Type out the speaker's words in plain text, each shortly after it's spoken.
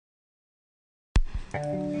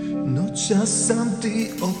Noćas sam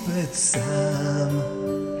ti opet sam,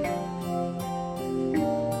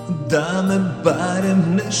 da me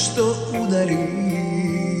barem nešto udari.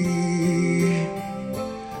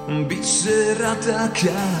 Biće rata,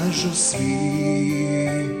 kažu svi,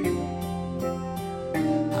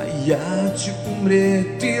 a ja ću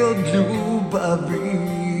umrijeti od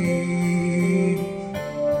ljubavi.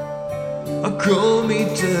 Ako mi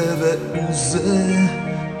tebe uze,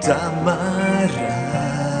 Tamara,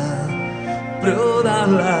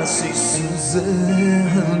 prodala si suze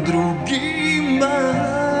drugima.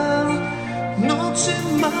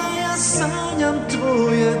 Noćima ja sanjam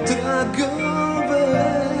tvoje tragove,